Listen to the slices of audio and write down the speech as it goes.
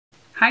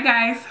Hi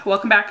guys,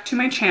 welcome back to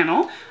my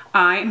channel.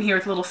 I am here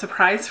with a little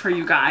surprise for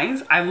you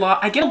guys.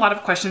 I get a lot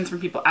of questions from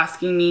people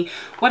asking me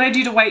what I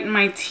do to whiten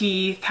my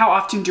teeth, how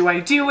often do I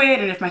do it,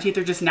 and if my teeth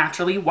are just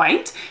naturally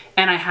white.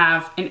 And I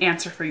have an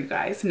answer for you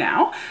guys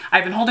now.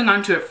 I've been holding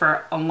on to it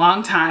for a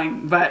long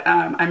time, but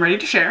I'm ready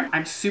to share.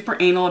 I'm super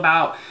anal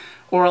about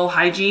oral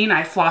hygiene.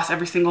 I floss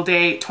every single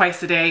day,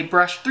 twice a day,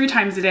 brush 3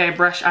 times a day. I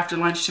brush after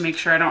lunch to make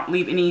sure I don't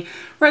leave any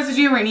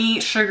residue or any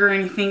sugar or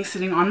anything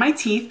sitting on my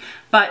teeth.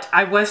 But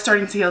I was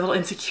starting to get a little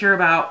insecure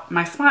about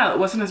my smile. It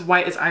wasn't as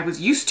white as I was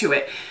used to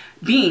it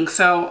being.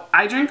 So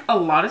I drink a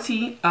lot of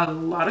tea, a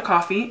lot of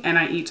coffee, and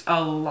I eat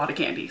a lot of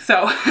candy.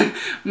 So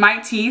my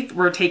teeth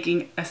were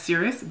taking a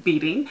serious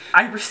beating.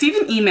 I received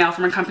an email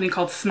from a company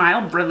called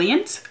Smile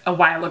Brilliant a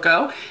while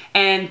ago.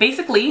 And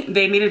basically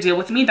they made a deal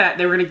with me that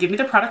they were gonna give me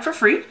the product for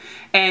free.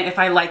 And if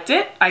I liked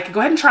it, I could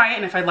go ahead and try it.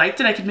 And if I liked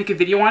it, I could make a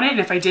video on it. And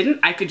if I didn't,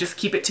 I could just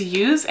keep it to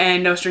use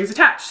and no strings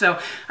attached. So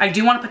I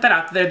do want to put that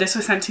out there. This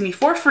was sent to me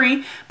for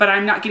free, but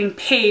I'm not getting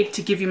paid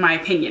to give you my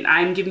opinion.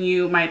 I'm giving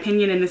you my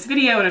opinion in this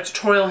video and a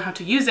tutorial on how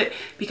to use it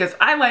because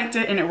I liked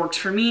it and it worked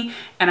for me.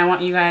 And I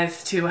want you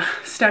guys to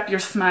step your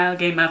smile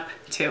game up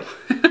too.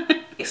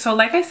 So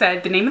like I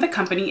said, the name of the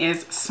company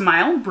is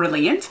Smile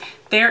Brilliant.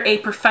 They're a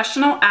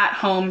professional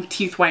at-home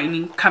teeth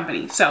whitening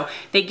company. So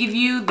they give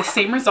you the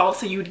same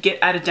results that you would get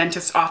at a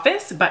dentist's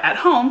office, but at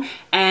home,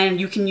 and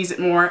you can use it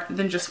more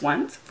than just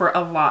once for a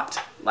lot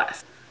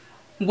less.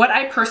 What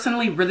I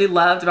personally really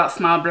loved about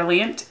Smile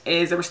Brilliant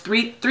is there was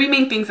three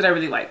main things that I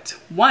really liked.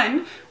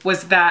 One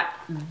was that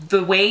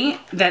the way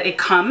that it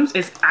comes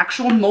is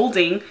actual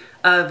molding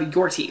of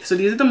your teeth. So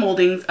these are the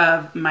moldings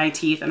of my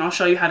teeth, and I'll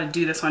show you how to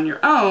do this on your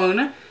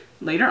own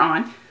later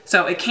on.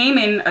 So it came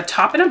in a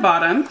top and a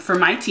bottom for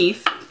my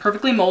teeth,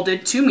 perfectly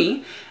molded to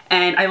me.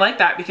 And I like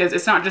that because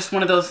it's not just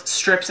one of those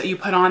strips that you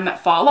put on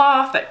that fall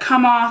off, that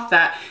come off,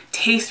 that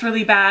taste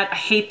really bad. I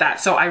hate that.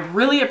 So I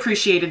really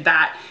appreciated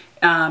that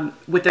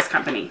with this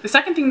company. The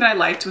second thing that I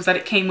liked was that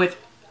it came with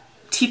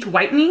teeth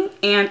whitening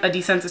and a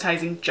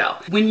desensitizing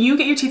gel. When you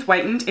get your teeth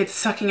whitened, it's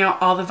sucking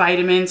out all the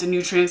vitamins and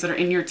nutrients that are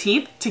in your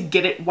teeth to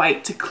get it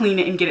white, to clean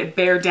it and get it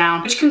bare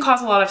down, which can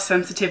cause a lot of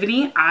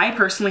sensitivity. I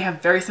personally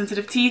have very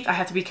sensitive teeth. I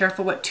have to be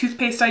careful what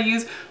toothpaste I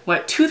use,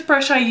 what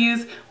toothbrush I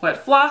use,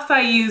 what floss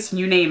I use,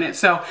 you name it.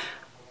 So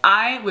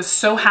I was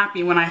so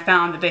happy when I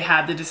found that they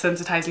had the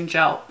desensitizing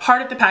gel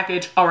part of the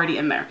package already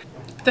in there.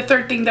 The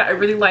third thing that I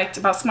really liked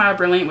about Smile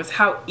Brilliant was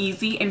how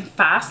easy and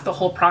fast the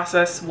whole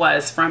process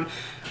was, from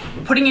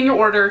putting in your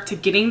order to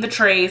getting the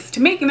trays, to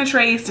making the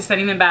trays, to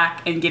sending them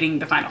back and getting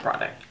the final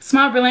product.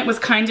 Smile Brilliant was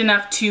kind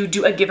enough to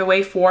do a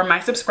giveaway for my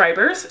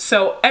subscribers.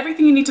 So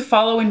everything you need to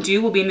follow and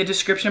do will be in the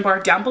description bar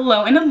down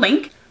below in a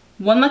link.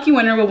 One lucky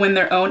winner will win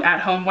their own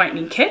at-home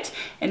whitening kit.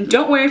 And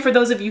don't worry, for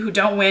those of you who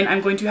don't win,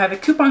 I'm going to have a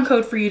coupon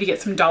code for you to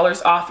get some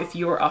dollars off if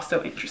you are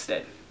also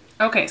interested.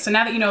 Okay, so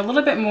now that you know a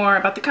little bit more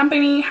about the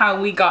company, how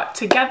we got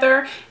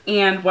together,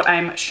 and what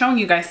I'm showing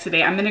you guys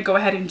today, I'm gonna go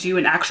ahead and do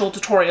an actual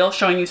tutorial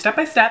showing you step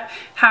by step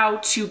how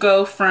to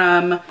go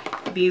from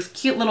these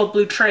cute little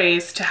blue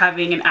trays to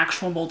having an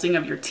actual molding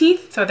of your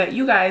teeth so that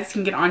you guys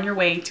can get on your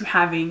way to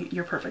having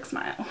your perfect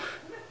smile.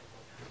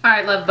 All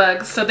right, love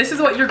bugs. So this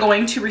is what you're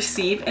going to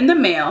receive in the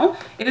mail.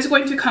 It is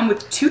going to come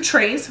with 2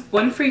 trays,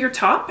 one for your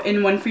top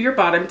and one for your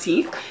bottom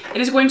teeth. It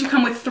is going to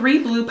come with 3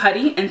 blue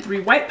putty and 3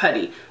 white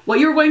putty.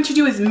 What you're going to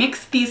do is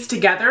mix these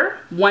together,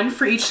 one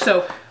for each.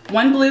 So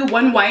 1 blue,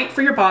 1 white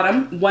for your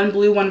bottom, 1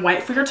 blue, 1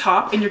 white for your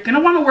top. And you're gonna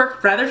wanna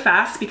work rather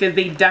fast because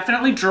they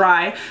definitely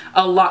dry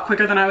a lot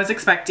quicker than I was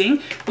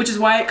expecting, which is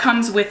why it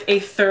comes with a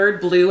 3rd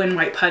blue and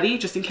white putty,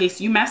 just in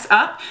case you mess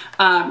up.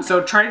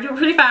 So try to do it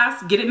pretty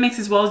fast, get it mixed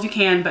as well as you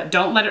can, but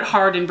don't let it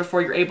harden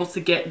before you're able to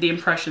get the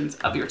impressions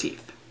of your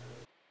teeth.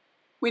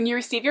 When you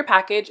receive your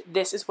package,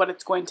 this is what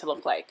it's going to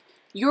look like.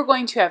 You're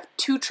going to have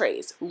 2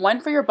 trays,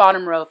 one for your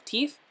bottom row of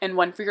teeth and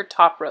one for your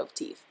top row of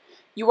teeth.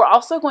 You are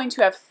also going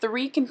to have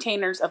 3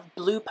 containers of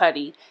blue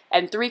putty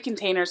and 3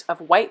 containers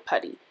of white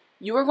putty.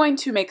 You are going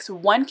to mix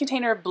 1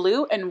 container of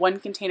blue and 1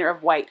 container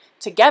of white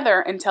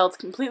together until it's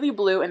completely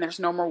blue and there's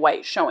no more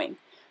white showing.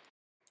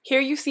 Here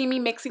you see me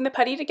mixing the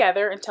putty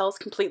together until it's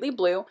completely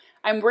blue.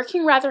 I'm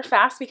working rather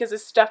fast because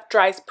this stuff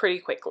dries pretty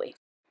quickly.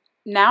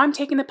 Now I'm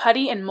taking the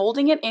putty and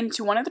molding it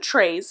into one of the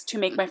trays to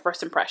make my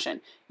first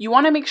impression. You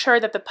want to make sure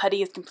that the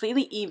putty is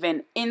completely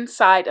even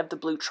inside of the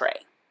blue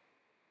tray.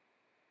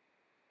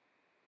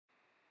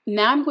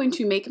 Now I'm going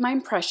to make my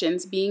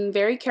impressions, being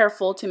very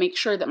careful to make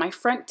sure that my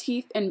front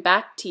teeth and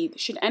back teeth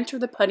should enter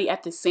the putty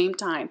at the same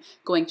time,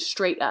 going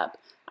straight up.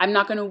 I'm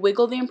not going to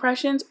wiggle the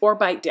impressions or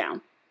bite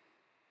down.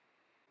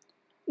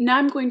 Now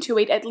I'm going to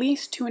wait at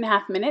least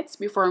 2.5 minutes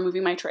before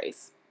removing my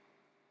trays.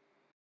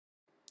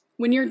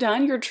 When you're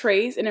done, your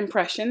trays and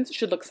impressions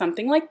should look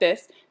something like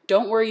this.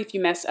 Don't worry if you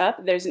mess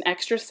up. There's an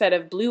extra set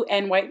of blue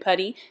and white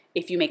putty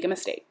if you make a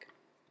mistake.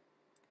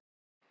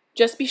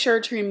 Just be sure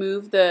to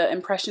remove the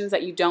impressions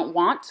that you don't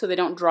want so they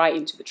don't dry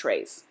into the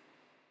trays.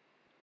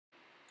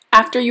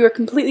 After you are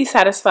completely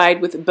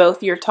satisfied with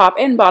both your top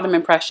and bottom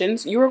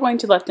impressions, you are going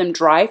to let them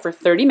dry for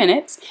 30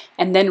 minutes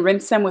and then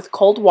rinse them with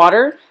cold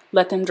water,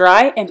 let them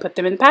dry, and put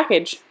them in the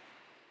package.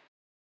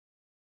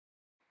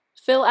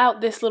 Fill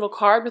out this little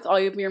card with all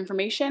of your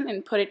information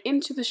and put it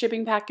into the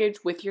shipping package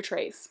with your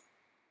trays.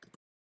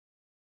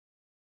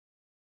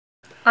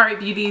 Alright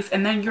beauties,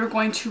 and then you're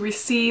going to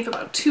receive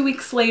about 2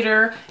 weeks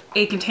later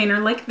a container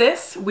like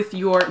this with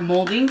your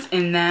moldings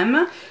in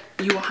them.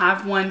 You will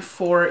have one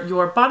for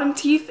your bottom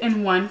teeth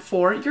and one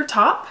for your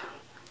top.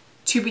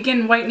 To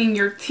begin whitening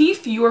your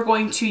teeth, you are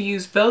going to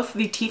use both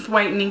the teeth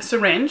whitening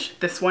syringe,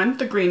 this one,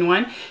 the green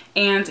one,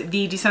 and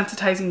the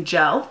desensitizing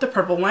gel, the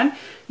purple one.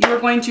 You are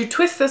going to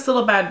twist this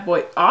little bad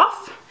boy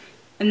off,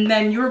 and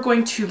then you are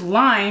going to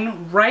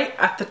line right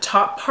at the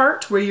top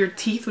part where your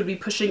teeth would be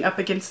pushing up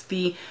against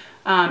the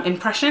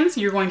impressions.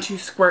 You're going to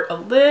squirt a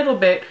little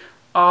bit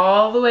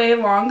all the way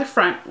along the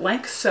front,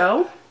 like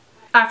so.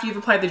 After you've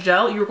applied the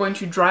gel, you're going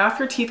to dry off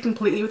your teeth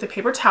completely with a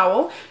paper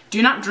towel.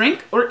 Do not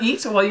drink or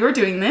eat while you are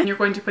doing this. You're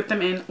going to put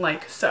them in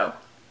like so.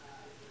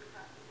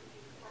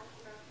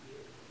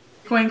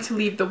 You're going to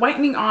leave the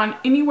whitening on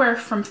anywhere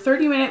from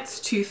 30 minutes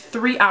to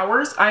 3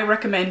 hours. I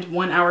recommend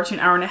 1 hour to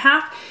an hour and a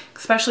half,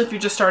 especially if you're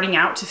just starting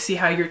out, to see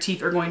how your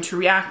teeth are going to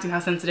react and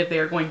how sensitive they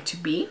are going to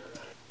be.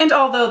 And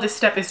although this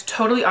step is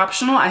totally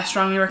optional, I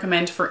strongly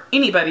recommend for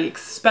anybody,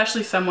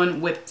 especially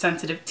someone with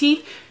sensitive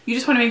teeth. You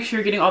just want to make sure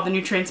you're getting all the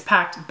nutrients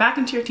packed back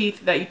into your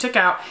teeth that you took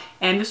out,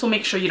 and this will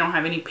make sure you don't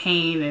have any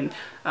pain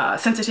and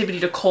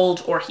sensitivity to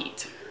cold or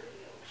heat.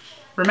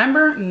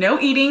 Remember, no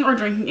eating or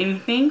drinking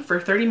anything for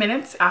 30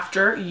 minutes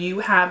after you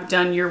have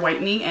done your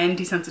whitening and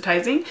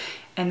desensitizing,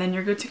 and then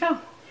you're good to go.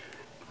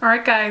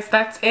 Alright guys,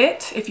 that's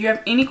it. If you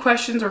have any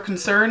questions or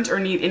concerns or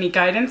need any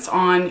guidance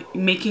on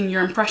making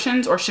your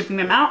impressions or shipping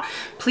them out,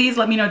 please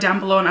let me know down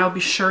below and I will be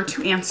sure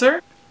to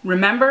answer.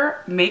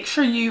 Remember, make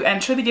sure you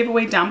enter the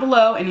giveaway down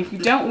below, and if you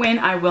don't win,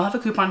 I will have a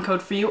coupon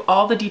code for you.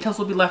 All the details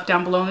will be left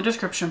down below in the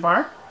description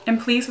bar.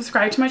 And please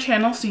subscribe to my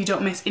channel so you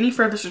don't miss any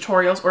further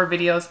tutorials or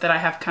videos that I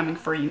have coming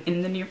for you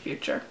in the near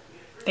future.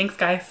 Thanks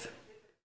guys.